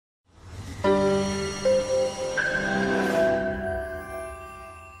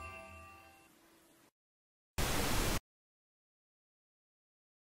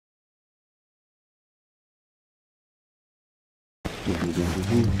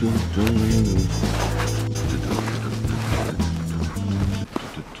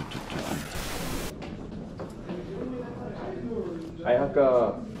Hi,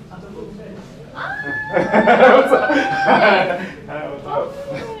 Uncle.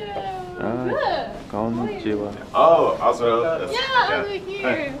 Konnichiwa. Oh, also. Yeah, over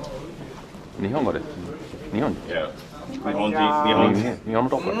here. 日本語です。日本人。Yeah. 日本の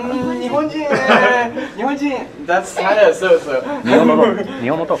どこ？日本人。That's kind of so. 日本の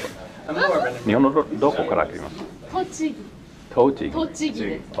どこ？日本のどこから来ます？栃木。栃木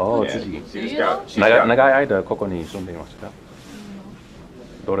です。おお、栃木。長い間ここに住んでいました。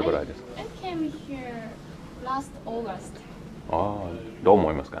どれぐらいですか？ I came here last August. ああ、どう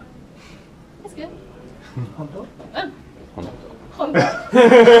思いますか？ It's good. 本当？本当。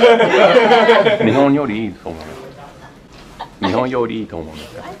日本よりいいと思います。日本よりいいと思いま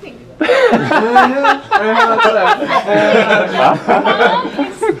すか？ I think.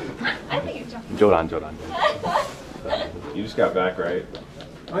 I think it's Japanese. 冗談。 You just got back, right?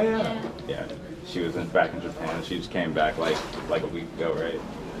 Oh yeah. Yeah. She was back in Japan. She just came back like a week ago, right?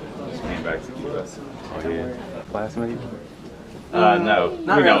 Just came back to the US. Oh yeah. Classmate? No.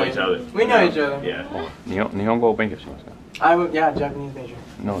 Not We know really. each other. We know each other. Yeah. 日本語を勉強しますか？ Yeah, Japanese major.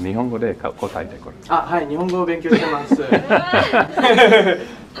 の日本語で答えてこれ。はい、日本語を勉強してます。Okay.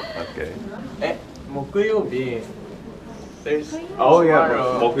 木曜日。Oh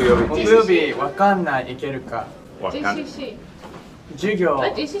yeah. 木曜日。わかんない、いけるか。JCC. 授業。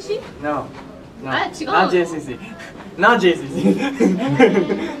JCC? No. 違う。Not JCC. Not JCC.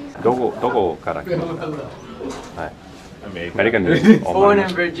 どこから来ますか？はい。アメリカに。Born in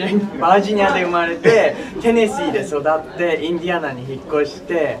Virginia. バージニアで生まれて、テネシーで育って、インディアナに引っ越し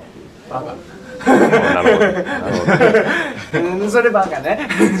て、バカ。なるほど。それバカね。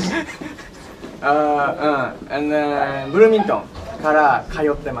And then ブルミントンから通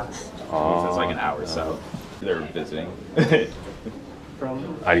ってます。So it's like an hour south. They're visiting.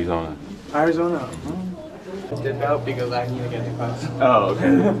 From Arizona. Arizona. Did out because I need to get the class. Oh, okay.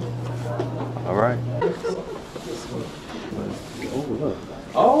 All right. Oh look.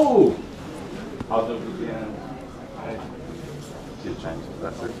 Oh. I'll do it again. She's Chinese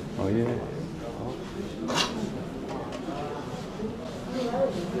professor. Oh yeah.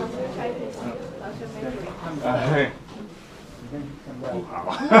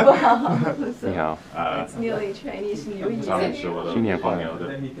 Ni hao. It's nearly Chinese New Year. 他们是我的朋友的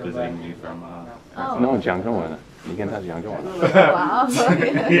visiting me from. No, 讲中文的，你跟他讲中文的。哇，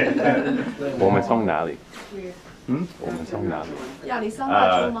我们从哪里？我们从哪里？亚利桑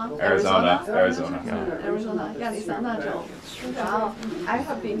那州吗 Arizona. 亚利桑那州。然后 I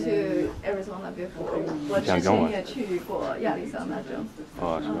have been to Arizona before. 我之前也去过亚利桑那州。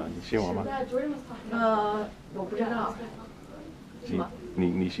哦，是吧？你喜欢吗？我不知道。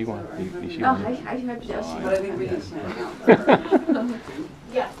你喜欢？你喜欢？还比较喜欢。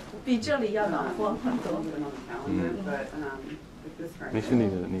比这里要暖和很多。你是你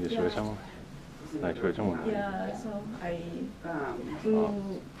的学生吗？来学中文。Yeah, so I.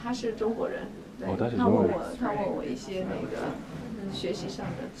 他是中国人。哦，他是中国人。他问我一些那个学习上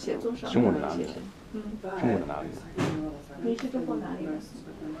的、写作上的。中国的哪里？中国的哪里？你是中国哪里的？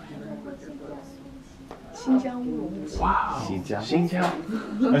新疆乌鲁木齐。哇，新疆。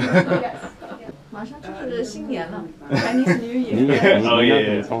马上就是新年了 ，Chinese New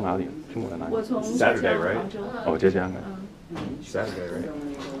Year。你从哪里？中国的哪里？我从 Saturday, right? 哦，浙江的。Saturday, right?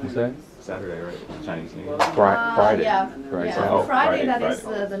 You say? Saturday, right? Chinese New Year. Friday. Yeah, Oh, Friday. That Friday. is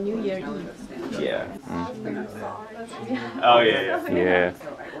the New Year Eve. Yeah. Oh yeah. Yeah.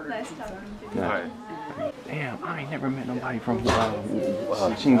 Nice talking to you. Yeah. Damn, I ain't never met nobody from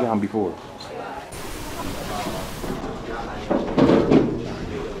Xinjiang before.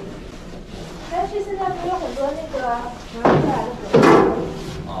 但是现在不是有很多那个拿出来的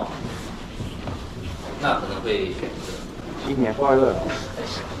哦，那可能会新年快乐！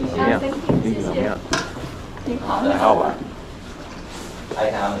怎么样？心情怎么样？挺好的。还好吧？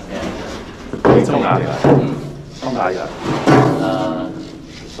拍他们现在。你从哪里来？从哪里来？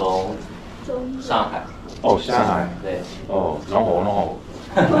从上海。哦，上海。对。哦，龙湖。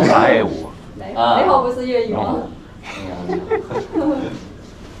哪里湖？雷猴不是粤语吗？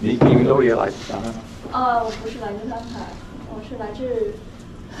你们都也来上海吗？我不是来自上海，我是来自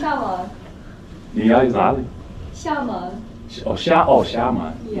厦门。你来自哪里？厦门。厦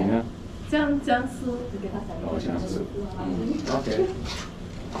门。你呢？江苏。哦，江苏。OK。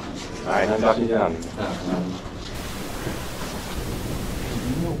来，那照新疆。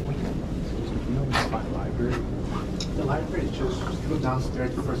by the library. The library is just, you go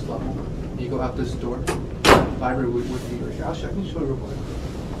downstairs, the first level, you go out this door, library would be great. I can show you real quick.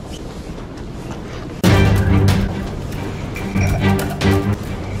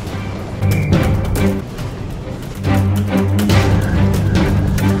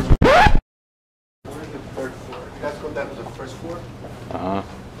 We're in the third floor. You guys go down to the first floor. Uh-huh.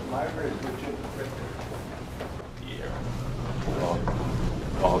 The library is legit right there.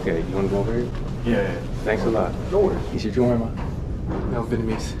 Oh, okay, you want to go over here? Yeah. Thanks a lot. No worries. 你是中文吗？ No,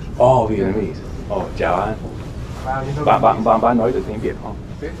 Vietnamese. Oh, Vietnamese. Oh, chào anh. Wow, you know Bạn nói được tiếng Việt không?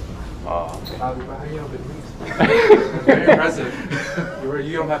 Viet? Oh, okay. Wow, how do you know Vietnamese? Very impressive.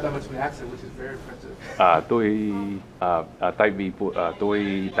 You don't have that much of an accent, which is very impressive. Tại vì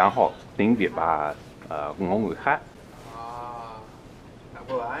tôi đang học tiếng Việt và ngôn ngữ khác.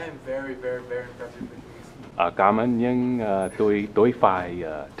 Well, I am very, very, very impressed with Vietnamese. Cảm ơn nhưng tôi phải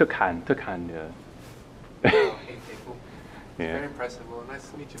thực hành. Hey, cool. Yeah. Very impressive. Well, nice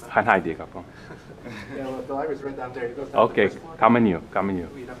to meet you, man. Hành hai địa gặp không? Yeah, well, the library's right down there. It goes down to Okay, the first floor. cảm ơn nhiều. Tạm biệt.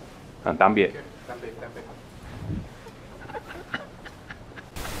 Okay, tạm biệt.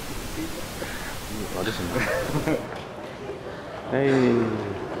 Hey.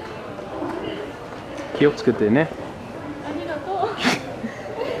 気をつけてね。ありがとう。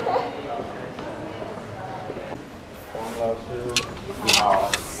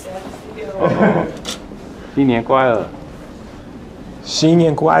新年快乐！新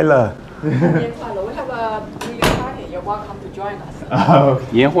年快乐！新年快乐！We have a New Year party. You're welcome to join us.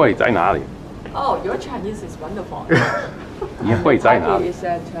 宴会在哪里？ Oh, your Chinese is wonderful. 宴会在哪 Party 里？ is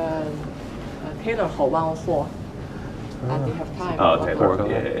at Taylor Hall 104. And they have time. Taylor, for-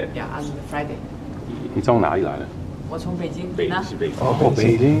 yeah. Yeah, on Friday. 你从哪里来的？我从北京，你呢？哦，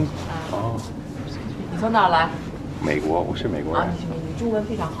北京。哦，你从哪儿来？美国，我是美国啊，人。你中文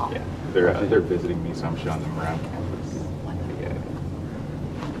非常好。 Yeah, they're visiting me, so I'm showing them around campus.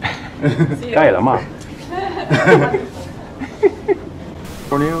 Yeah. 盖了吗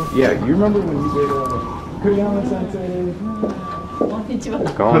？Cornel? Yeah, you remember when you did Korean Sensei? こんにちは。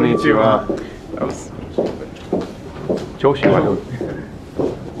こんにちは。That was 調子はどう？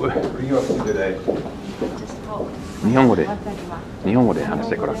 What are you up to today? 日本語で話し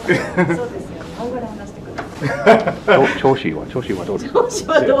てください。そうですよ。日本語で話してください。調子はどうですか？調子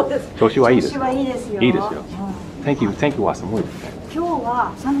はどうですか？調子はいいですか？調子はいいですよ。いいですよ。Thank you は寒いですね。今日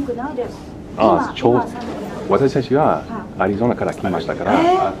は寒くないです。あ、今寒くない。私たちはアリゾナから来ましたか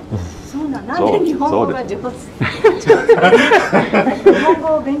ら。そうなんで日本語が上手。日本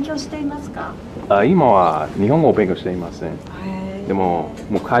語を勉強していますか？今は日本語を勉強していません。でも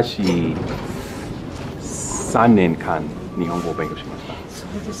昔3年間日本語を勉強しました。そ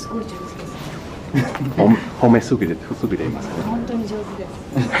れですごい上手ですね。褒めすぎていますね。本当に上手で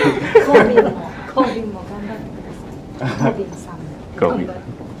す。コービンも頑張ってください。コービンさんも。コービン。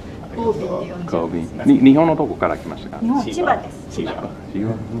コービン。日本のどこから来ましたか？日本千葉です。千葉。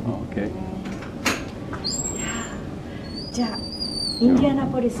OK。じゃあインディアナ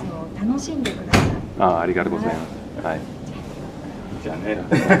ポリスを楽しんでください。ありがとうございます。はい。じゃあね。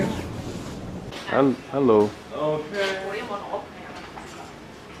Hello.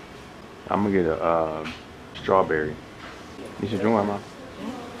 I'm gonna get a strawberry. 你是中文吗？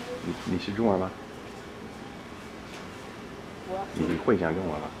你是中文吗？你会讲中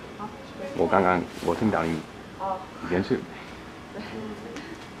文吗？我刚刚我听到你连续。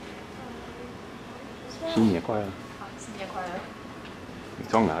新年快乐！新年快乐！你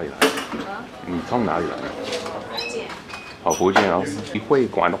从哪里来？你从哪里来？福建。哦，福建哦。你会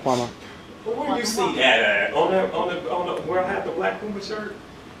广东话吗？ Where you see that at? On the where I have the black Puma shirt?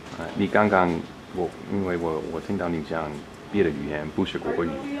 你刚刚因为我听到你讲别的语言，不是国语，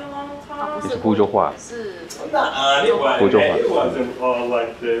你是福州话。是。福州话。 It wasn't all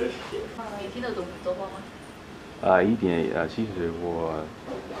like this. 你听得懂福州话吗？一点其实我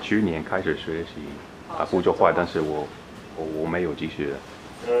去年开始学习福州话，但是我没有继续，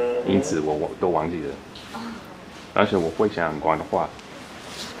因此我都忘记了。但是我会讲广东话，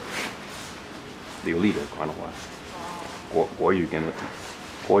流利的广东话，国语跟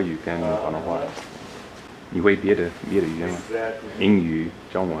广东话。你会别的语言吗？英语、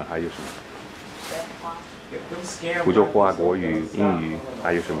中文还有什么？福州话、国语、英语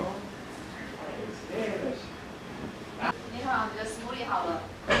还有什么？你好，你的 smoothie 好了。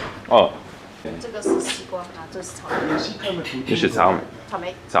哦，这个是西瓜，这是草莓。这是草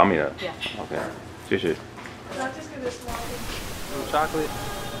莓。草莓的。Yeah. OK，就是。Chocolate.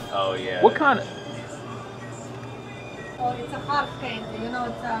 Oh yeah. What kind of? Oh, it's a hard candy. You know,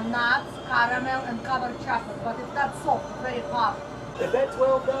 it's nuts, caramel, and covered chocolate, but it's not soft. It's very hard. Is that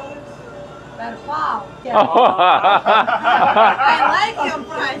 $12? Very hard. Yeah. I like your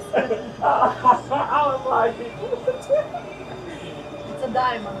price. was like, It's a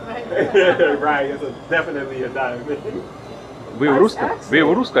diamond, right? right, it's definitely a diamond. Вы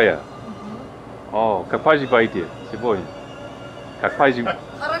русская? О, как поживаете сегодня? Как поживаете?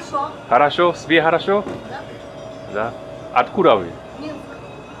 Хорошо. Хорошо? Себе хорошо? Да? Да. Откуда вы? Минск.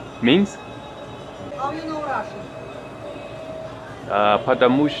 Минск? How you know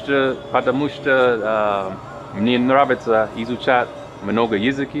Russian? Потому что мне нравится изучать много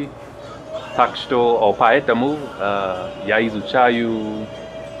языки, так что поэтому я изучаю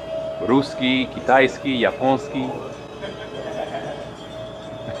русский, китайский, японский.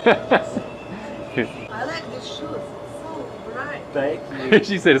 I like this shoes. It's so bright. Thank you.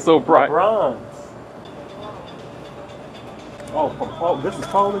 She said it's so bright. Bronze. Oh, this is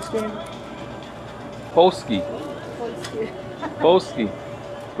Polish game? Polski. Polski.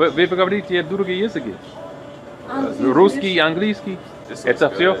 Вы говорите другие языки? Русский, английский? Это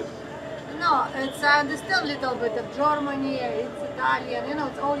все? No, it's I understand a little bit of Germany, it's Italian, you know,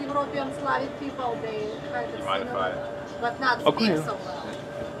 it's all European Slavic people, they kind of similar, but not speak so well.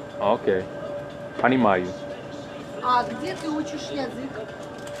 Окей. Понимаю. А где ты учишь язык?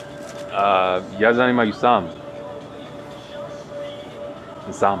 Я занимаюсь сам.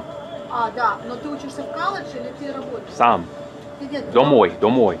 Сам. Да, но ты учишься в колледже или ты работаешь? Сам. Нет, Домой.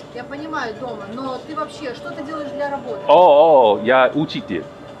 Я понимаю, дома, но ты вообще, что ты делаешь для работы? Я учитель.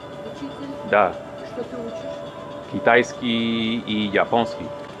 Учитель? Да. Что ты учишь? Китайский и японский.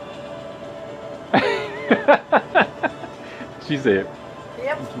 She said.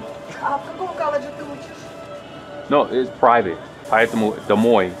 А в каком колледже ты учишь? No, it's private. Поэтому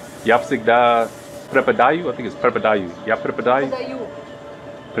домой. Я всегда преподаю. I think it's преподаю. Я преподаю.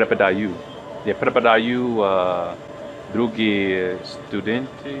 Преподаю. Я преподаю другие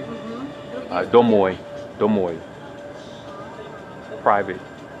студенты. Домой. Private.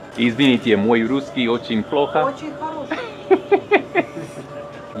 Извините, мой русский очень плохо. Очень хороший.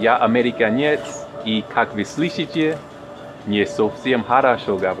 Я американец, и, как вы слышите, не совсем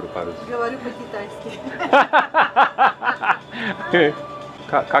хорошо говорю по-русски. Говорю по-китайски.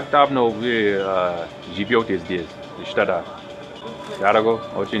 Как давно вы живете здесь, в Штатах? Дорого?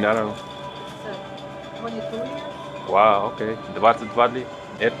 Очень дорого? Вау, окей. 22 лет.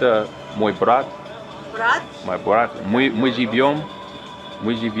 Это мой брат. Брат? Мой брат. Мы живем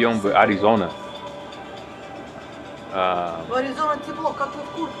в Аризоне. В Аризоне тепло, как в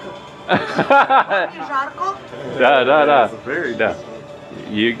куртках. Не жарко? Да.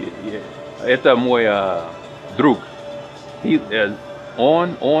 Это мой друг.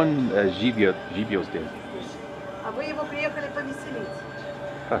 Он живет здесь. А вы его приехали повеселить?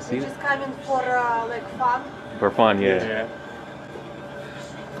 Красиво. Just coming for like fun? For fun, yeah.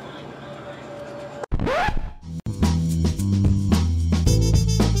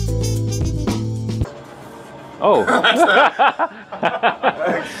 Oh. Так,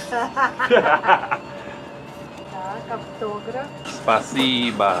 автограф.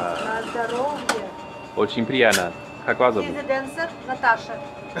 Спасибо. На здоровье. Очень приятно. Как вас зовут? He's a dancer, Наташа.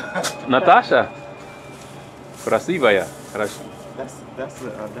 Наташа? Красивая. Хорошо. That was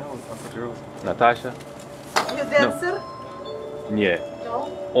a girl. Наташа? You dancer? Нет. No?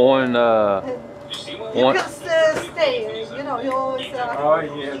 Он You can stay, you know, you always...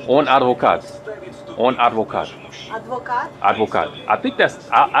 он адвокат. Advocate. I think that's,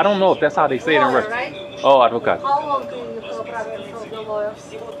 I don't know if that's how they say it in Lawyer, Russian. right? Oh, advocate. How long do you practice as a lawyer?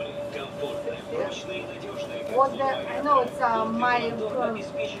 What the, I know it's my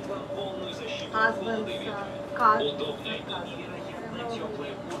husband's cousin.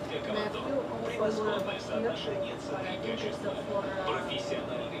 Nephew, also lawyer, but here, I think it's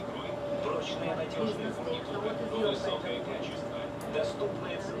for business things. So what is your background?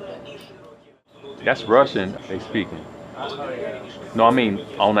 That's Russian they speaking. No, I mean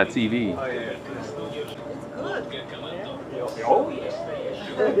on that TV. It's good. Oh, yeah.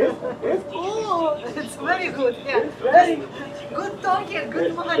 It's Oh, it's very good. Yeah, very good talking,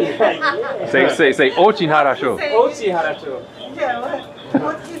 good money. Say очень хорошо. Очень хорошо. Yeah,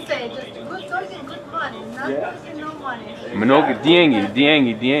 what do you say? Just good talking, good money. Not talking, no money. Много деньги.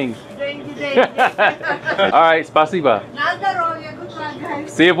 Деньги. All right, спасибо. На здоровье, good luck, guys.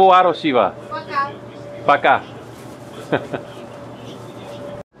 Всего хорошего. Пока. Пока.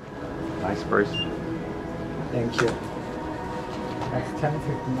 Nice person. Thank you. That's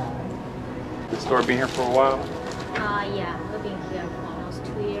 10:59. The store been here for a while? Yeah, we've been here for almost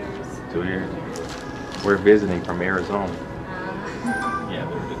 2 years. 2 years. We're visiting from Arizona. Yeah,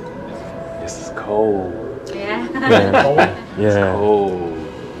 This is cold. Yeah. It's cold.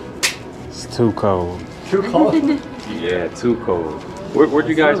 It's too cold. Too cold. Yeah, too cold. Where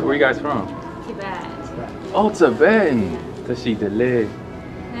you guys from? Tibet. Oh, Tibetan. Tashi dele.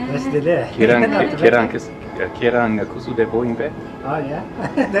 That's the day. Kirang kusu de boin be. Oh yeah.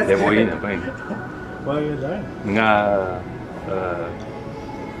 De boin be. What are you doing? Nga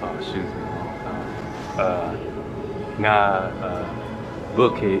oh shoot. Nga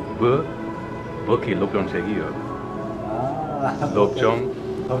buke lopjong chegi. Lopjong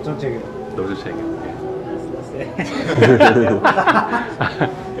chegi.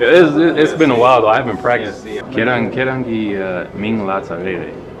 It's been a while though. I haven't practiced. Kerangi ming la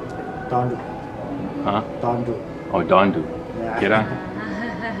tsarere. Dondu. Huh? Dondu. Oh, Dondu. Yeah.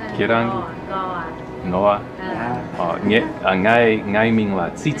 Kerangi. Noah. Oh, ngai ming la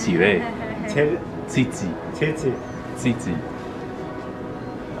tsitsi re. Tsitsi.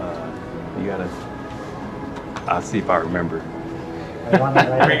 You gotta. I'll see if I remember.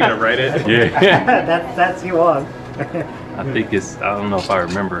 Are you gonna write it? Yeah. That's you want. I think it's, I don't know if I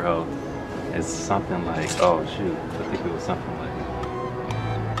remember how, it's something like, oh shoot, I think it was something like,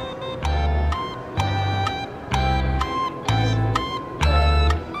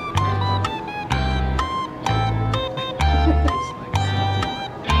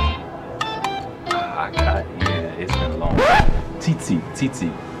 yeah, it's been a long time. Titi.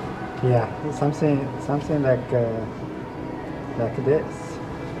 Yeah, something like this,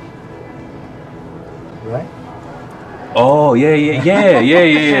 right? Oh yeah. Titi,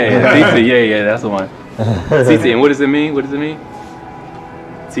 yeah, that's the one. Titi, and what does it mean?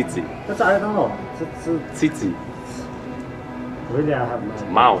 Titi. That's, I don't know. Titi. Really, I have no idea.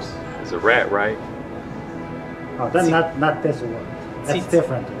 Mouse. It's a rat, right? Oh, then not this word. That's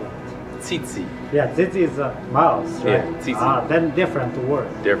different word. Titi. Yeah, titi is a mouse, right? Yeah, titi. Then different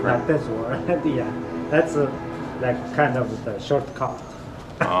word. Different. Not this word. Yeah, that's like kind of the shortcut.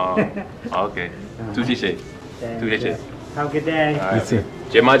 Oh, okay. Tujiche. Have a good day. You too.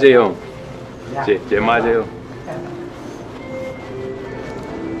 Jemajeyo. Yeah. Jemajeyo.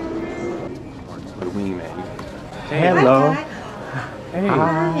 Hello. Hey.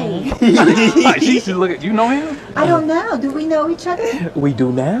 Hi. She's looking. You know him? I don't know. Do we know each other? We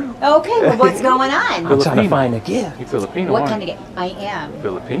do now. Okay, well, what's going on? I'm trying to find a gift. You Filipino, What aren't kind of gift? I am. you?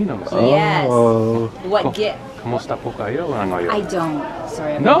 Filipino. Yes. Oh. What gift? Kamusta po kayo? I don't.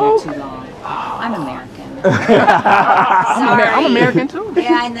 Sorry, I've No? been here too long. I'm American. Sorry. I'm American too.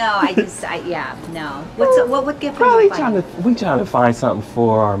 Yeah, I know. Yeah, no. What gift are Probably you finding? we trying to find something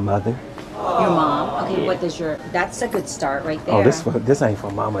for our mother. Your mom. Okay, what does that's a good start right there. Oh, this ain't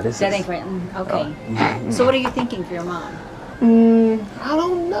for mama. This That is. ain't for, okay. So what are you thinking for your mom? I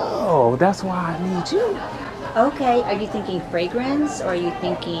don't know. That's why I need you. Okay, are you thinking fragrance or are you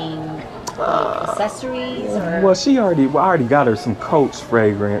thinking accessories or? Well, I already got her some Coach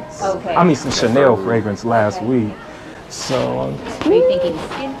fragrance. Okay. I mean some Chanel fragrance last week. So. Are you thinking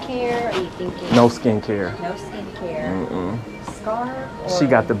skincare? Are you thinking? No skincare. No skincare. Scarf? Or? She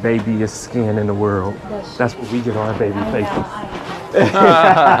got the babyest skin in the world. That's what we give our baby faces.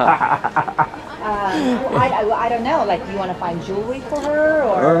 I don't know. Like, do you want to find jewelry for her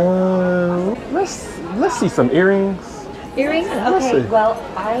or? Let's see some earrings. Earrings? Okay. Well,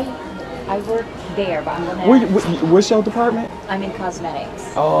 I work there, but I'm gonna. What's your department? I'm in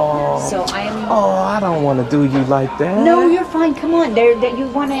cosmetics. Oh. So I'm. Oh, I don't want to do you like that. No, you're fine. Come on. You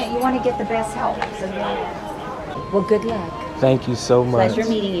wanna get the best help. So well, good luck. Thank you so much. Pleasure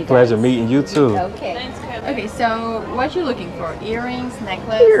meeting you guys. Pleasure meeting you too. Okay. Okay, so what you looking for? Earrings,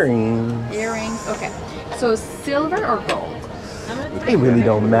 necklace? Earrings. Okay. So silver or gold? It really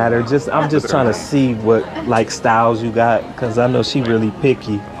don't matter. I'm just trying to see what like styles you got because I know she really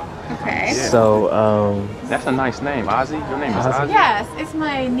picky. Okay. So That's a nice name, Ozzy. Your name is Ozzy. Yes, it's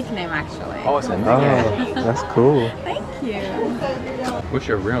my nickname actually. Oh, it's a nickname. Oh, that's cool. Thank you. What's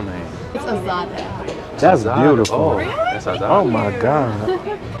your real name? It's Azada. That's Azada. beautiful. Oh, that's Azada. Oh my God.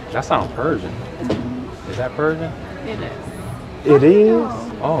 That sounds Persian. Is that Persian? It is. It is?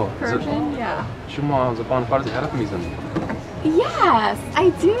 Oh, Persian, yeah. شما زبان فارسی حرف میزنی؟ Yes, I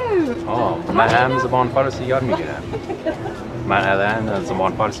do. من هم زبان فارسی یاد میگیرم. من الان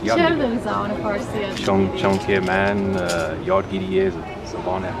زبان فارسی یاد چرا میگیرم. داری زبان فارسی یاد چون که من یادگیری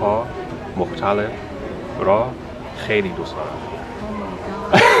زبان ها مختلف را خیلی دوست دارم.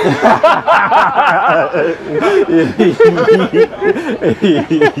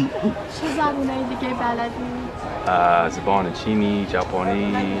 چه زبونای دیگه بلدی؟ زبان چینی،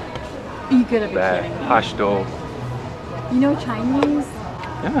 ژاپنی، You gotta be و kidding me. پشتو. You know Chinese?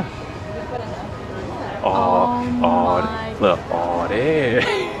 Yeah. Oh my. Look, آره.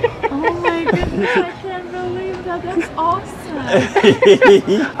 Oh my goodness, I can't believe that. That's awesome.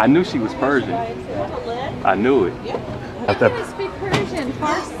 I knew she was Persian. I knew it. I can't speak Persian.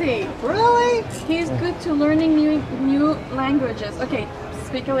 easy. Really? He's good to learning new languages. Okay,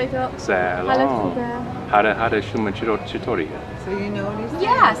 speak a little. سلام. هذا شو من چطوری؟ So you know what he's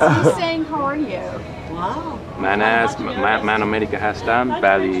Yes, he's saying how are you? Wow. من آمریکا هستم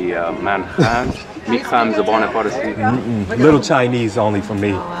ولی من میخوام زبان فارسی. Little Chinese only for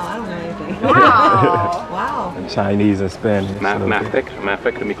me. Well, I don't know anything. Wow. Wow. Chinese and Spanish. من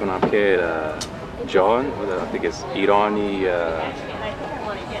فکر میکنم که جان I think it's ایرانی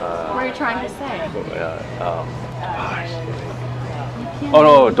What are you trying to say? Oh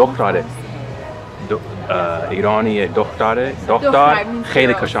no, دختره ایرانی دختر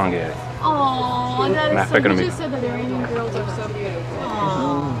خیلی قشنگه. Oh, that من is so فکر you می- just said that Iranian girls are so beautiful.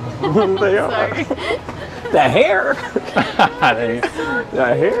 They are. Sorry. The hair. The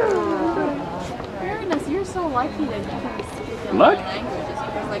hair. Very nice. You're so lucky that you can speak a Luck? new languages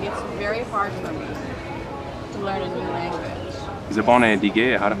because like it's very hard for me to learn a new language. زبان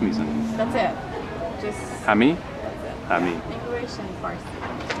دیگه حرف میزنی؟ That's it. Just همین؟ همین. English and Farsi.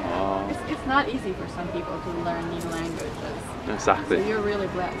 آه. It's not easy for some people to learn new languages. So سخته. you're really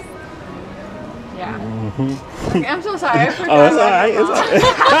blessed. Yeah. Okay, I'm so sorry. I forgot. Oh, it's all right. It's all right.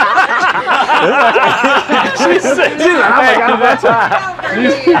 She's like, I forgot about y'all.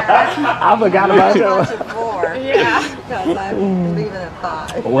 I forgot about y'all. Yeah. Because I'm leaving at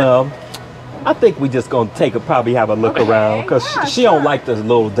 5. Well, I think we just gonna probably have a look around because yeah, she don't like the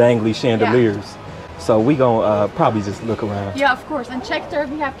little dangly chandeliers. So we gonna probably just look around. Yeah, of course. And check there.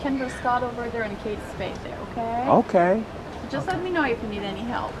 We have Kendra Scott over there and Kate Spade there. Okay. Okay. Just let me know if you need any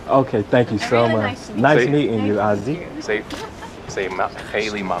help. Okay, thank you so Really much. nice to meet Nice you. meeting you, Ozzy. Say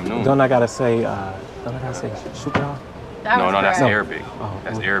خیلی ممنون. Don't I gotta say shukran? That was That's correct. Arabic.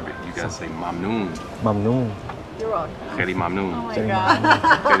 That's Arabic. You gotta say mamnoon. Mamnoon. You're welcome. خیلی ممنون. Oh my god.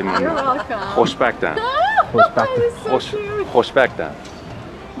 خیلی ممنون. You're welcome. خوشبختم. That is so cute. خوشبختم.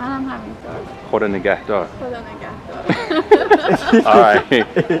 منم همینطور. خدا نگهدار. خدا نگهدار. All right.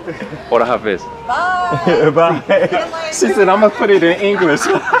 خدا حافظ. Bye. Bye. She said I'm gonna put it in English.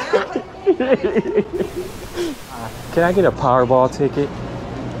 Can I get a Powerball ticket?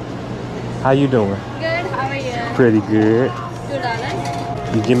 How you doing? Good, how are you? Pretty good.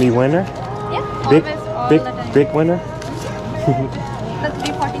 $2. You give me winner? Yeah, Big, always, all big, the time. big winner? The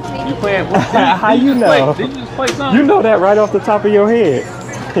 343. How you know? Did you just play something? You know that right off the top of your head.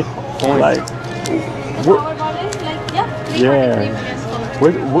 Like, The Powerball is like, yeah, 343 Yeah. million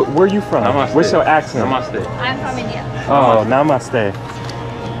sold. where you from? Namaste. What's your accent? Namaste. I'm from India. Oh, namaste.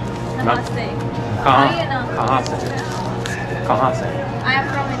 Namaste. कहाँ How are you now? कहाँ से कहाँ से I am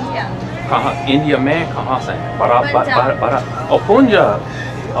from India. कहाँ India में कहाँ से बड़ा पंजाब। बड़ा ओ पंजाब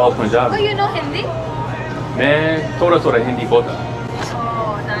ओ Punjab Oh, you know Hindi? मैं थोड़ा थोड़ा हिंदी बोलता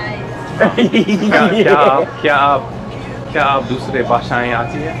Oh, nice. क्या आप दूसरे भाषाएं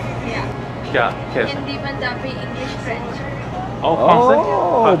आती है Yeah. क्या क्या Hindi, Punjabi, English, French. Oh, français? Oh,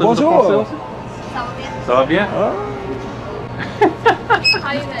 Parle-tu bonjour. français aussi? Southern. Ça va bien? How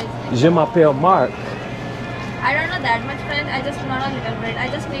are you guys? Je m'appelle Mark. I don't know that much French. I just learn a little bit. I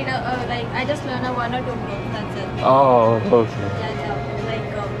just need I just learn a 1 or 2 words. That's it. Oh, okay. Yeah, like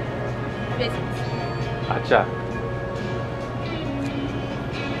basics. अच्छा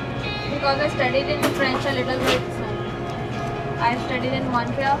Because I studied in French a little bit. So I studied in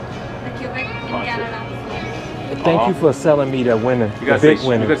Montreal, the Quebec in Canada. Thank you for selling me the winner, you the gotta big say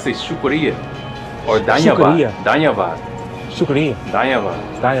winner. you gotta say shukriya or Shukriya. धन्यवाद Shukriya. धन्यवाद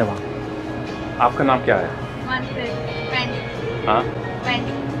आपका नाम क्या है Manfred, Mandy, हाँ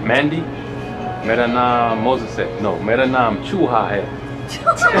Mandy. Mandy मेरा नाम Moses है नो मेरा नाम चूहा है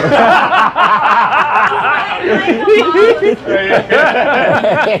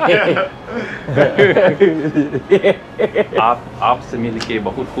आपसे मिलके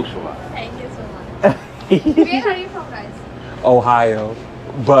बहुत खुश हुआ Thank you so much. Where are you from, guys? Ohio,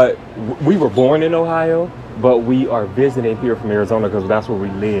 but we were born in Ohio, but we are visiting here from Arizona because that's where we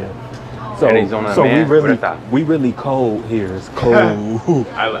live. So, Arizona, so man, we really cold here. It's cold.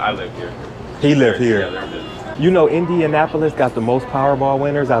 I live here. He lived Yeah, here. they're good. You know, Indianapolis got the most Powerball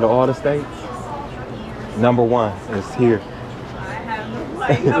winners out of all the states. #1 is here. I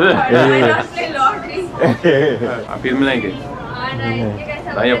don't play lottery. आप फिर मिलेंगे Alright, you guys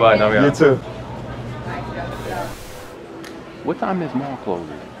have a धन्यवाद good day. You धन्यवाद too. What time is mall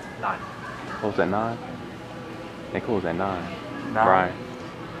closing? 9. Close at 9? They close at 9. 9? Right.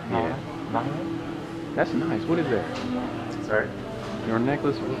 No. Yeah. 9? That's nice. What is that? Sorry? Your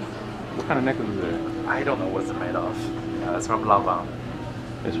necklace? What kind of necklace is that? I don't know what's it made of. It's from lava.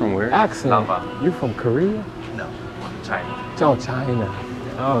 It's from where? Accent. Lava. You from Korea? No. China. Oh, China.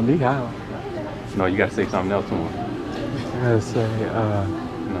 Oh, ni hao. No, you gotta say something else to him. I gotta say,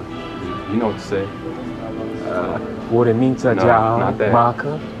 No. You know what to say? 我的名字 No, 叫 not that. 马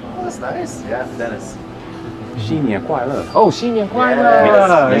克。 That's nice. Yeah, Dennis. 新年快乐！哦，新年快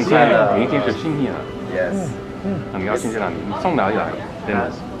乐！明天是新年了。 Yes. 你要新西兰，你从哪里来的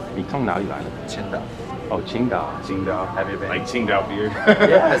 ？Dennis， 你从哪里来的？青岛。哦，青岛。青岛 Have you been? Like Qingdao beer.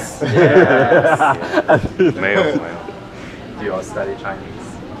 Yes. Yes. 没有。 Do you all study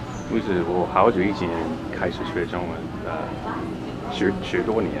Chinese? 不是，我好久以前开始学中文，学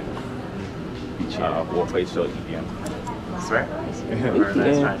多年。以前我会说一点。Swear? Very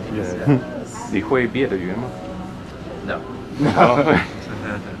nice Chinese. Yes. 你会别的语言吗 No.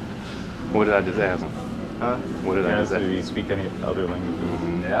 What did I just ask him? Huh? What did I just ask? Do you speak any other languages?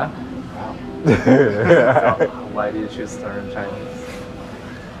 Yeah. So, why did you choose to learn Chinese?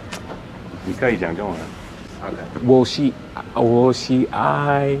 你可以讲中文。 Okay. 我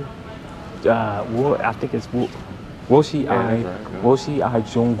I think it's 我喜爱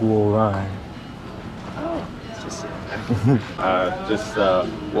中国人。 Just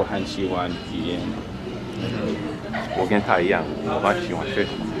我很喜欢语言。我跟他一样，我很喜欢学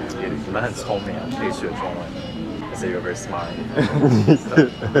习。你们很聪明啊，可以学中文。I say you're very smart.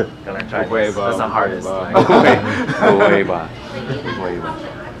 Can learn Chinese? 不会吧 That's the hardest. 不会吧？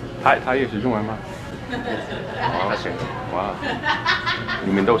他也是中文吗？OK， 哇，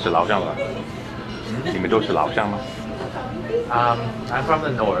你们都是老乡吧？你们都是老乡吗？ I'm from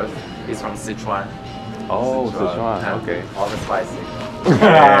the north. He's from Sichuan. Oh, Sichuan. Okay. All the spicy.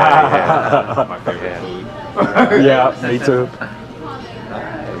 Yeah. My favorite food. Yeah, me too.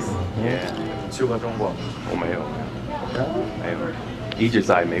 Nice. Yeah. 去过中国？我没有，一直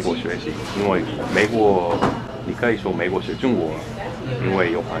在美国学习，因为美国，你可以说美国是中国，因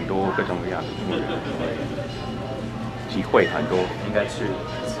为有很多各种各样的中国人，机会很多。应该去。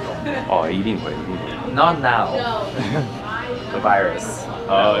哦，一定会。 Not now. The virus.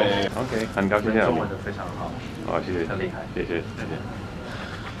 OK， 很高兴见到你。中文的非常好。哦，谢谢。很厉害。谢谢。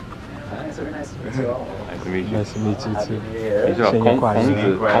 Nice, very nice to meet you all. Nice to meet you. Nice to meet you too. 你知道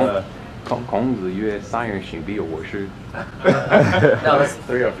孔子曰三人行必有我师。 No, that's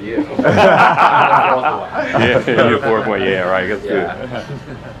 3 of you. Yeah, you're the fourth one. Yeah, right. That's good.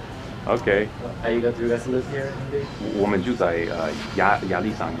 Okay. Are you guys live here? 我们住在亚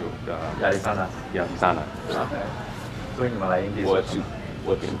利桑那。亚利桑那。亚利桑那。 OK. 所以你们来印地我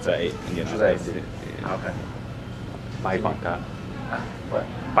住在印第安纳。 OK. 拜访他。What?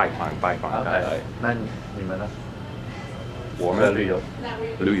 拜访他。 OK. 那你们呢？我们旅游，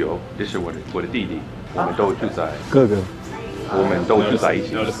这是我的弟弟，我们都住在哥哥，我们都住在一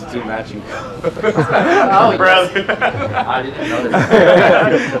起。 Notice the two matching. Oh, brother. I didn't notice.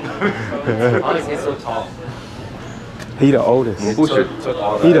 Why is he so tall? He the oldest.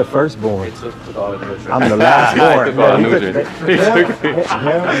 He the firstborn. I'm the last born.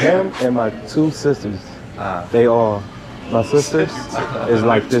 Him and my 2 sisters. They all. My sisters is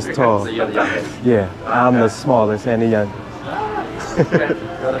like this tall. So you're the youngest. Yeah, I'm the smallest and the youngest.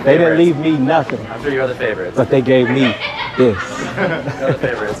 They didn't leave me nothing. I'm sure you're the favorites. But they gave me this. You're the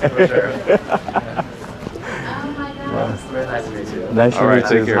favorites, for sure. Well, it's very nice to meet you. Nice to meet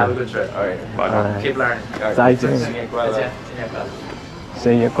you. Have a good trip. All right. Bye. All right. Keep learning. 再见。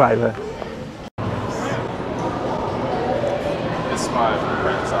新年快乐。 This is my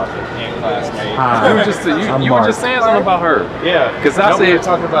friend Sasha and classmate. Hi. You were just saying something about her. Yeah, because I said we were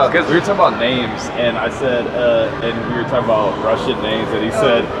talking about names, and I said, and we were talking about Russian names, and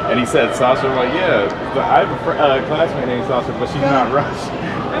he said Sasha. I'm like, yeah, but I have a classmate named Sasha, but she's not Russian.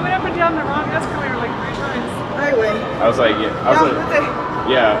 I went up and down the wrong escalator like 3 times. Highway. I was like,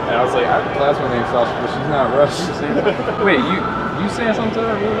 yeah, and I was like, I have a classmate named Sasha, but she's not Russian. Wait, you saying something to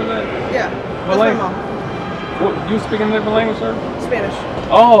her? What was that? Yeah. What language? What, you speaking a different language, sir? Spanish.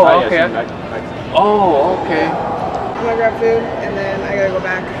 Oh, Oh, okay. yeah, Oh, okay. I'm gonna grab food and then I gotta go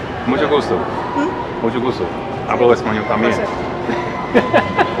back. Mucho gusto. Mucho gusto. Hablo español también.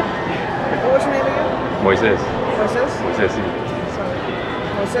 What's your name again? Moisés. Moises? Moisés, sí. Sorry.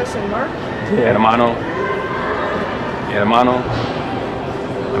 Moises and Mark? Hermano.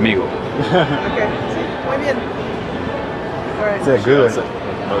 Amigo. Okay. Muy bien. Alright. Is that good?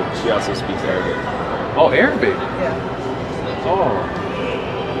 She also speaks Arabic. Oh, Arabic. Yeah. Oh.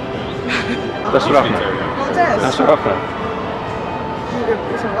 Tashrafna. Moises. Tashrafna.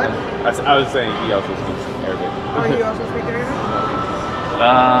 You said what? I was saying he also speaks Arabic. Oh, you also speak Arabic?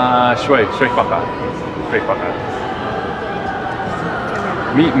 شوي فقط.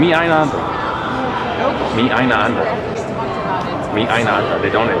 مي أين أنت؟ مي أين أنت؟ They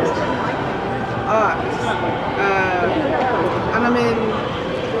don't exist. أنا من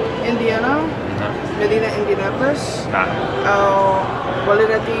إنديانا. مدينة إنديانابوليس. نعم. boleh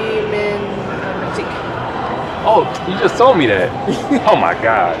di Mexico. Oh, you just told me that. Oh my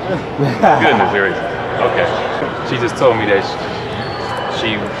God. Goodness gracious. Okay. She just told me that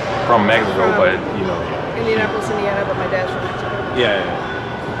she from Mexico, but you know. Indianapolis, Indiana, but my dad's from Mexico. Yeah.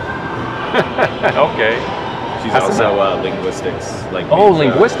 Okay. She's also linguistics. Like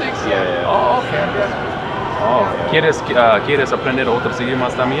linguistics? Yeah. Oh, okay. Oh, ¿quieres aprender otros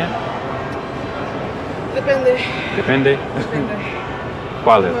idiomas también? Depende. Depende.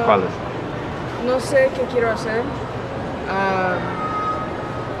 ¿Cuáles? No sé qué quiero hacer,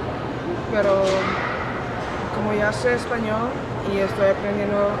 pero como ya sé español y estoy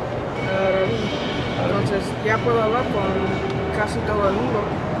aprendiendo árabe, entonces ya puedo hablar con casi todo el mundo.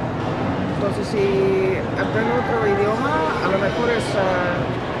 Entonces si aprendo otro idioma, a lo mejor es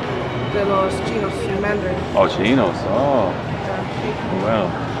de los chinos, el mandarín. Oh, chinos. Oh. Bueno.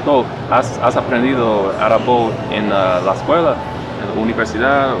 ¿Tú has aprendido árabe en la escuela, en la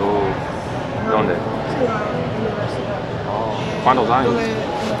universidad o dónde? Sí, en la universidad. Oh. ¿Cuántos años?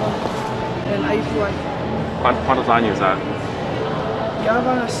 En Ayutuay. ¿Cuántos años? Ya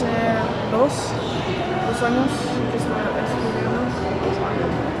van a ser dos años que estoy estudiando.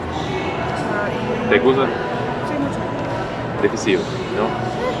 ¿Te gusta? Sí, mucho. Difícil, ¿no?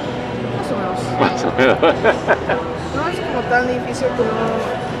 Más o menos. No es como tan difícil que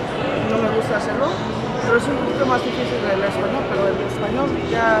no me gusta hacerlo, pero es un poquito más difícil el español, pero el español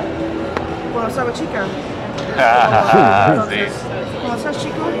ya cuando estaba chica. Entonces, cuando estás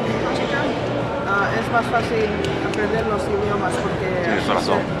chica, es más fácil aprender los idiomas porque tienes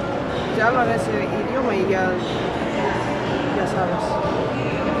razón. Ya hablan ese idioma y ya sabes.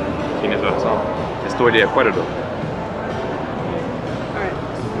 Tienes razón. Estoy de acuerdo.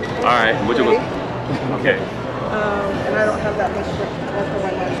 Alright, mucho gusto. Okay. And I don't have that much left of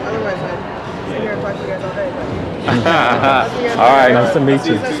my lunch. Otherwise, I'd sit here and talk to you guys all day. Alright. Nice to meet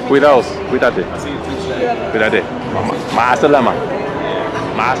you. Cuídate. Cuídate. Masalama.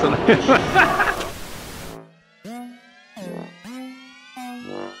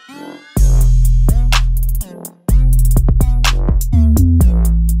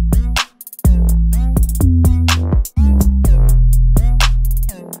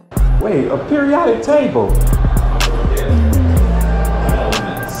 Wait, a periodic table.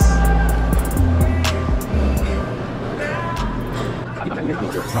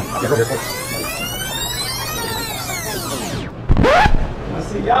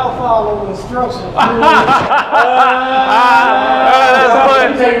 See, y'all follow instructions. That's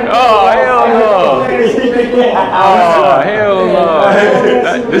funny. Oh, hell no. Oh, hell no.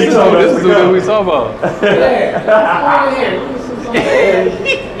 This is what we saw about.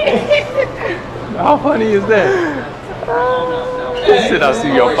 How funny is that? He said, I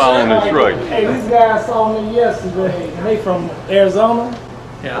see your following the truck. Hey, these guys saw me yesterday, and they from Arizona.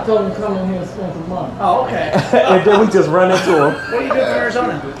 Yeah. I told them to come in here and spend some money. Oh, okay. And then we just run into him. What do you do in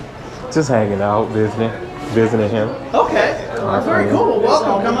Arizona? Just hanging out, visiting him. Okay. Very cool.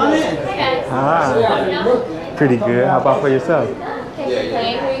 Welcome. Come on in. Hi. Pretty good. How about for yourself?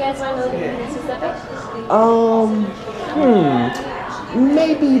 Okay, were you guys want to look at anything specific?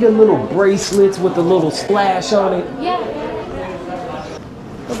 Maybe the little bracelets with the little splash on it. Yeah.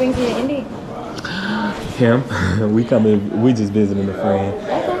 What brings you to Indy? Him. We just visiting a friend.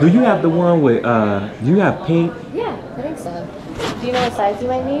 Okay. Do you have the one with do you have pink? Yeah, I think so. Do you know what size you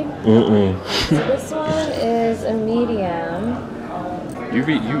might need? So this one is a medium. You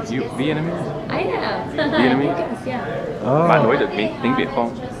Vietnamese? I am. Vietnamese? Yes, yeah. Bạn nói được tiếng Việt không?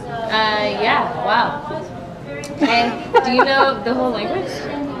 Yeah, wow. And do you know the whole language?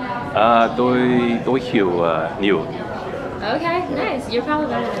 Tôi hiểu nhiều. Okay, nice. You're probably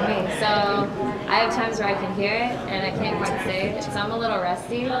better than me. So I have times where I can hear it and I can't quite say it, so I'm a little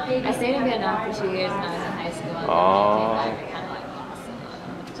rusty. I stayed in Vietnam for 2 years when I was in high school. And I kind of like lost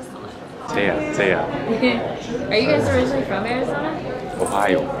just a little. Say. Are you guys originally from Arizona?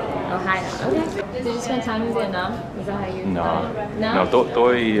 Ohio. Ohio. Okay. Did you spend time in Vietnam? Is that how you? No.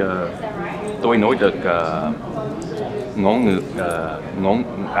 Tôi nói được ngôn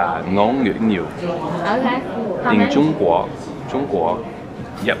ngữ nhiều. Okay. In Trung Quốc,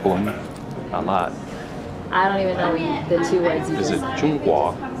 Japan, a lot. I don't even know the 2 words you Is just it said. Trung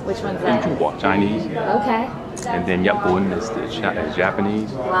Quốc? Which one's In that? Trung Quốc, Chinese. Okay. And then Japan is the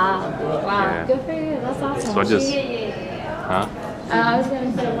Japanese. Wow. Yeah. Good for you. That's awesome. So I just, huh? I was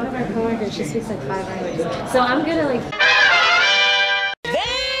gonna say one of our coworkers, she speaks like 5 languages. So I'm good at like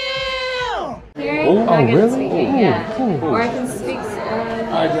hearing. Oh, I'm good at really? speaking, yeah. Or I can speak.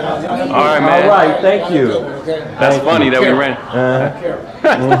 All right, man. All right, thank you. That's funny that we ran.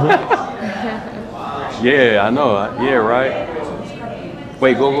 Yeah, I know. Yeah, right.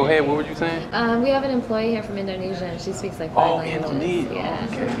 Wait, go ahead. What were you saying? We have an employee here from Indonesia, and she speaks like 5 languages. Indonesia. Yeah.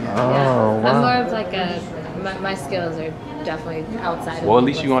 Okay. Oh, wow. I'm more of like my skills are definitely outside. Well, at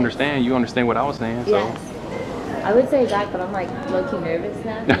least you understand. You understand what I was saying. So. Yes. I would say that, but I'm like low-key nervous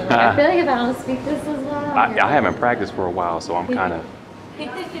now. Like, I feel like if I don't speak this as well. I haven't practiced for a while, so I'm kind of.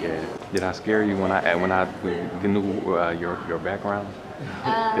 Yeah. Did I scare you when I knew your background?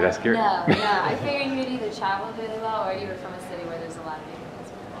 Did I scare you? No, no. I figured you'd either traveled really well or you were from a city where there's a lot of Vietnamese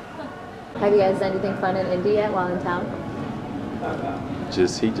people. Have you guys done anything fun in India yet while in town?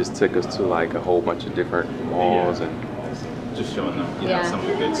 He just took us to like a whole bunch of different malls and just showing them, you know, some of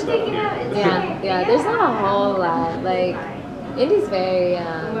the good stuff here. Yeah. There's not a whole lot. Like, Indy's very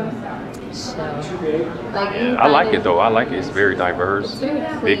chill. Like, I like it though. I like it. It's very diverse. It's very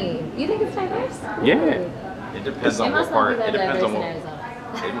clean. You think it's diverse? Yeah. It depends on what part. It depends on what.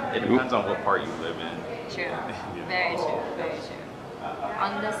 It depends on what part you live in. True. Very true. Very true.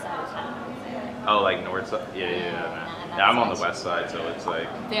 On this side of town, I would say. Like, oh, like north side. Yeah. I'm on the west side, so it's like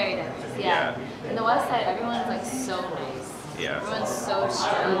very nice. Yeah. In the west side, everyone's like so nice. Yeah. Everyone's so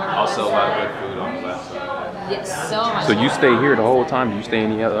strong. Also, a lot of good food on the west side. Yes, so much. So you stay here the whole time? You stay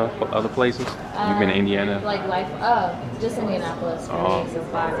in any other places? You've been to Indiana? Like just Indianapolis for me so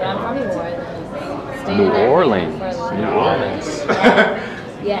far. But I'm from New Orleans. New Orleans. New Orleans.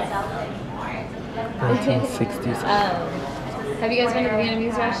 Yes. 1960s. Have you guys been to the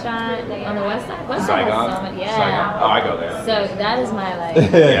Vietnamese restaurant on the west side? West side Saigon? has so many, yeah. Saigon? Oh, I go there. So that is my like.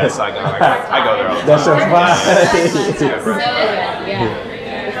 Yeah, Saigon. I go there all the time. That's your vibe. So good, yeah.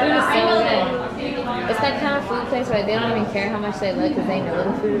 The food is so good. It's that kind of food place where they don't even care how much they look because they know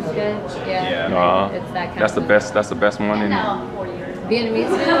the food is good. Yeah. It's that kind that's of the best. That's the best one in. Vietnamese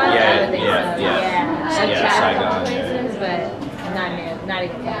food. I would think so. Yeah. I've tried a couple places, but not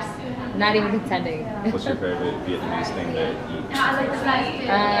even close. Not even contending. What's your favorite Vietnamese thing that you eat?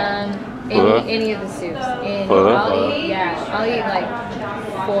 Any of the soups. I'll eat like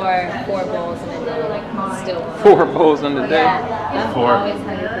four bowls in a day. Like still. 4 bowls in a day. Yeah, I'm always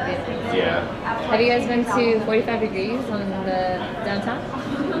hungry for Vietnamese. Yeah. Have you guys been to 45 Degrees on the downtown?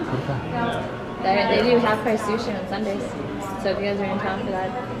 They do half price sushi on Sundays. So if you guys are in town for that,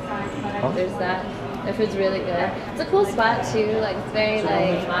 there's that. The food's really good. It's a cool spot too. Like it's very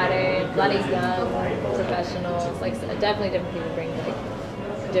like modern, a lot of young professionals. Like definitely different people bring like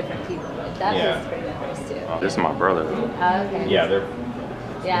different people. But that is pretty diverse too. This is my brother. Okay. Yeah, they're.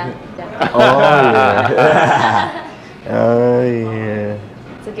 Yeah, definitely. Oh yeah.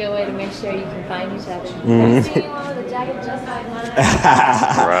 It's a good way to make sure you can find each other. Mm-hmm. I've seen one with a jacket just like mine.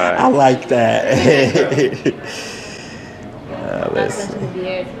 Right. I like that. That's the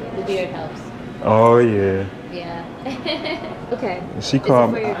beard. The beard helps. Oh yeah. Yeah. Okay. She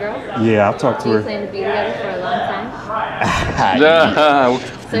called. Is it for your girl? Yeah, I've talked to Do you her. plan to be together for a long time?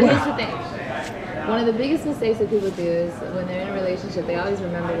 So here's the thing. One of the biggest mistakes that people do is when they're in a relationship, they always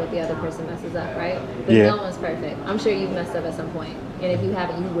remember what the other person messes up, right? But no one's perfect. I'm sure you've messed up at some point. And if you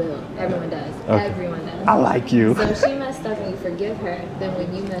haven't, you will. Everyone does. Okay. Everyone does. I like you. So if she messed up and you forgive her, then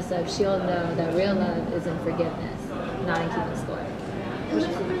when you mess up, she'll know that real love is in forgiveness, not in keeping score.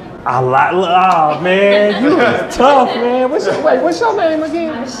 I like. Oh man, you was tough, man. What's your name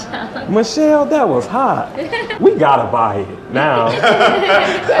again? Michelle. That was hot. We gotta buy it now.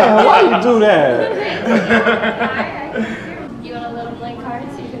 Why you do that? You want a little blank card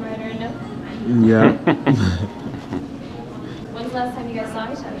so you can write her a note? Yeah. When's the last time you guys saw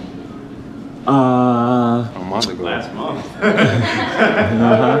each other? A month ago. Last month.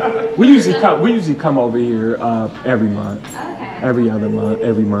 We usually come over here every month. Okay. Every other month,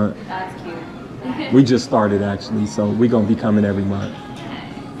 every month. That's cute. We just started actually, so we're gonna be coming every month.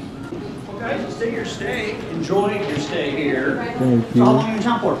 Guys, stay your stay. Enjoy your stay here. Thank So how long are you. you in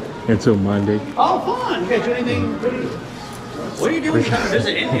town for? Until Monday. Oh, fun. You guys do anything? What are you doing trying to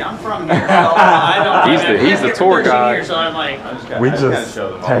visit India? I'm from here. I don't, He's the tour guide. Years, so I'm like, We just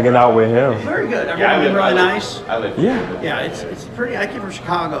hanging out with him. very good. Everyone's been really nice. I live. Yeah, it's pretty. I came from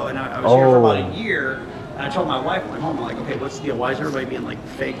Chicago, and I was here for about a year. And I told my wife when I went home, I'm like, okay, what's the deal? Why is everybody being like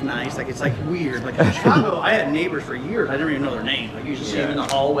fake nice? Like it's like weird. Like in Chicago, I had neighbors for years. I never even know their name. Like you just see them in the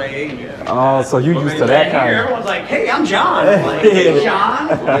hallway. And Oh, so you used to that kind of. Everyone's like, hey, I'm John. I'm like, hey, John.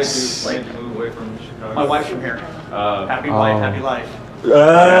 What did you like to move away from Chicago? My wife's from here. Happy wife, happy life. I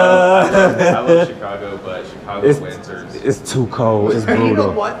love Chicago, but Chicago winters. It's too cold. It's And you know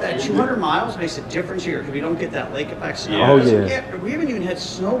brutal. what? That 200 miles makes a difference here because we don't get that lake effect snow. Oh, yeah. We haven't even had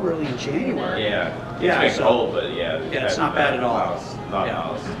snow really in January. Yeah. Yeah, It's so- cold, but yeah. it's not bad at all.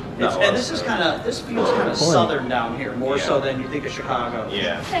 And this is this feels kind of southern down here, more so than you think of Chicago.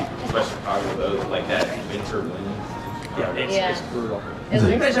 Yeah. But Chicago, though, like that winter wind. Yeah, it's brutal. It's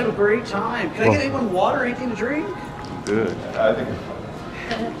You guys have a great time. Can I get anyone water, anything to drink? Good. I think.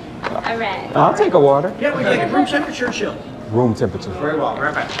 All right. I'll take a water. Yeah, we like room temperature chill. Room temperature. Very well,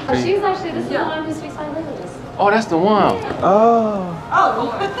 right back. Oh, she's actually, this is the one who speaks 5 languages. Oh, that's the one. Oh.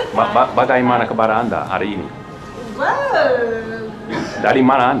 Bagaimana kabar Anda hari ini? Wow. Dari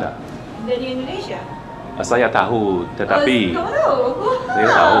mana Anda? Dari Indonesia. Saya tahu, tetapi saya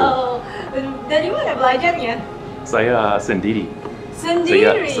tahu. Dari mana belajarnya? Saya sendiri.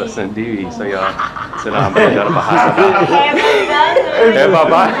 Sendiri. Saya sendiri. Saya sedang belajar bahasa. Hebat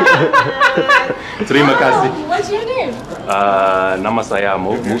banget. Terima kasih. What's your name? Nama saya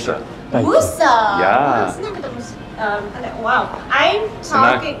Musa. Musa. Yeah. Wow. I'm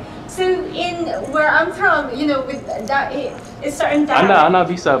talking. So in where I'm from, you know, with that it's certain dialect. Anda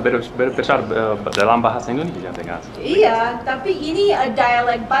bisa berbicara dalam bahasa Indonesia dengan saya. Iya, tapi ini a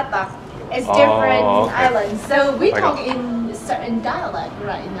dialect Batak. It's different islands, so we talk in certain dialect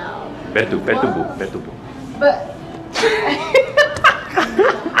right now. Betul. But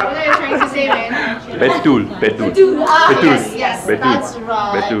what are you trying to say, man? Betul. Yes, that's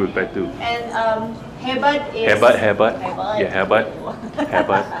right. Betul. And hebat is Hebat. Ya, hebat.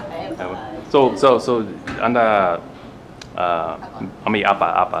 So Anda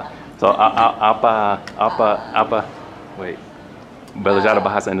apa? So apa? Wait. Belajar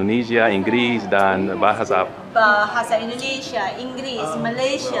bahasa Indonesia, Inggris dan bahasa Indonesia, Inggris,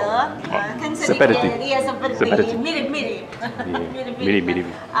 Malaysia, kan seperti mirip.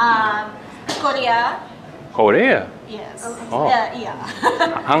 Korea. Yes. Oh. Iya.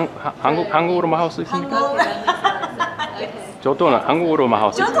 한국 rumah house sini. Contohnya 한국 rumah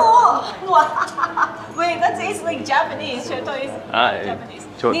house. Wait, that's like Japanese. Choto is Japanese.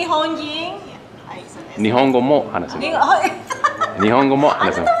 Nihonjin. Nihongo mo hanasu. Nihongo mo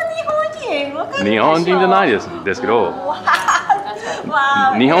hanasu. Nihonjinじゃないですけど。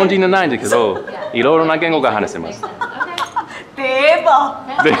日本人じゃないんですけど、いろいろな言語が話せます。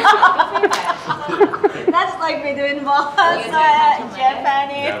That's like we doing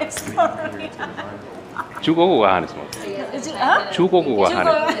Japanese, Korean. 中国語が話せます。中国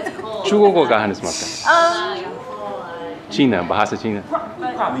語が話せますか。Cina, bahasa Cina. No,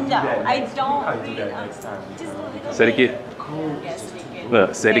 I don't read. Sedikit.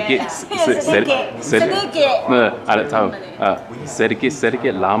 Ada tahu.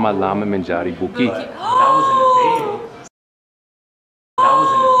 Sedikit lama menjadi bukit.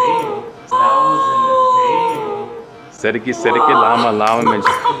 Sedikit lama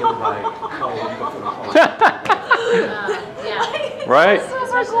menjadi. Right?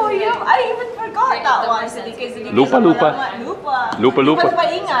 I even forgot that one. Lupa.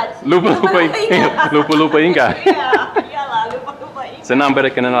 Ingat. Senang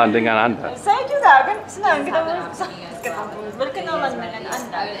berkenalan dengan Anda. Saya juga kan senang berkenalan dengan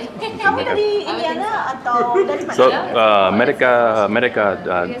Anda. Kamu dari Indiana atau dari mana? So mereka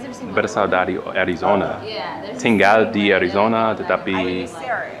berasal dari Arizona. Tinggal di Arizona tetapi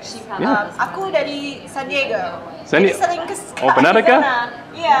aku dari San Diego. Sering ke benar kah?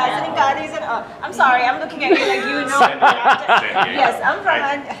 Iya, sering ke Arizona. I'm sorry, I'm looking at you like you know. Yes,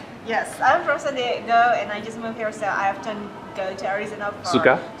 I'm from San Diego and I just moved here, so I have to go to Arizona for.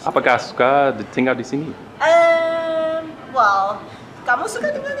 Apakah suka tinggal di sini? Well, kamu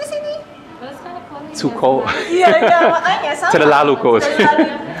suka tinggal di sini? Too cold. Iya, makanya sama. Terlalu cold.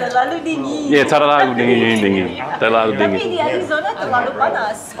 Terlalu dingin. Yeah, terlalu dingin. Tapi di Arizona terlalu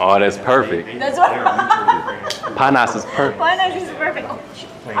panas. Oh, that's perfect. That's what. Panas is perfect. Panas is perfect. Oh,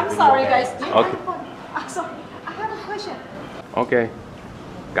 I'm sorry, guys. Okay. Sorry, I have a question. Okay.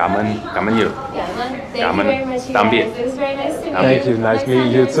 Cảm ơn nhiều. Tạm biệt. Thank you. Nice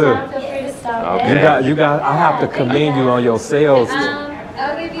meeting you too. Okay. You got. I have to commend you on your sales.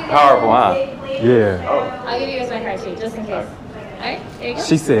 Powerful, huh? Yeah. I'll give you guys my card sheet just in case. Alright, here you go.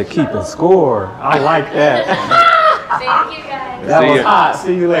 She said keeping score. I like that. Thank you guys. That was hot.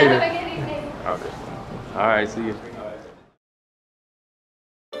 See you later. Okay. All right, see you.